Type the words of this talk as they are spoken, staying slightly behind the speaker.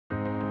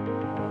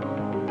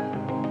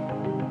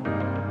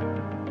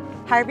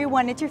Hi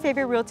everyone, it's your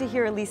favorite realtor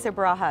here, Elisa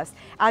Barajas.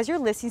 As your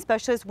listing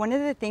specialist, one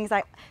of the things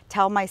I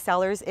tell my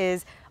sellers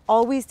is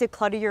always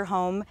declutter your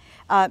home,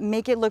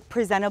 make it look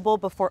presentable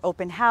before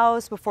open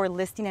house, before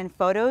listing and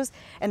photos,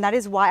 and that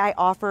is why I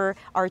offer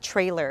our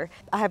trailer.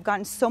 I have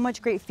gotten so much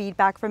great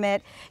feedback from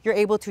it. You're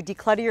able to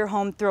declutter your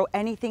home, throw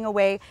anything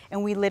away,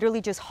 and we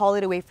literally just haul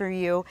it away for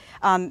you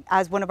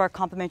as one of our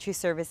complimentary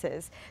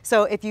services.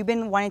 So if you've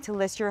been wanting to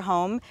list your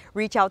home,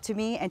 reach out to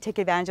me and take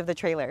advantage of the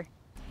trailer.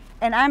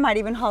 And I might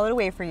even haul it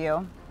away for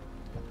you.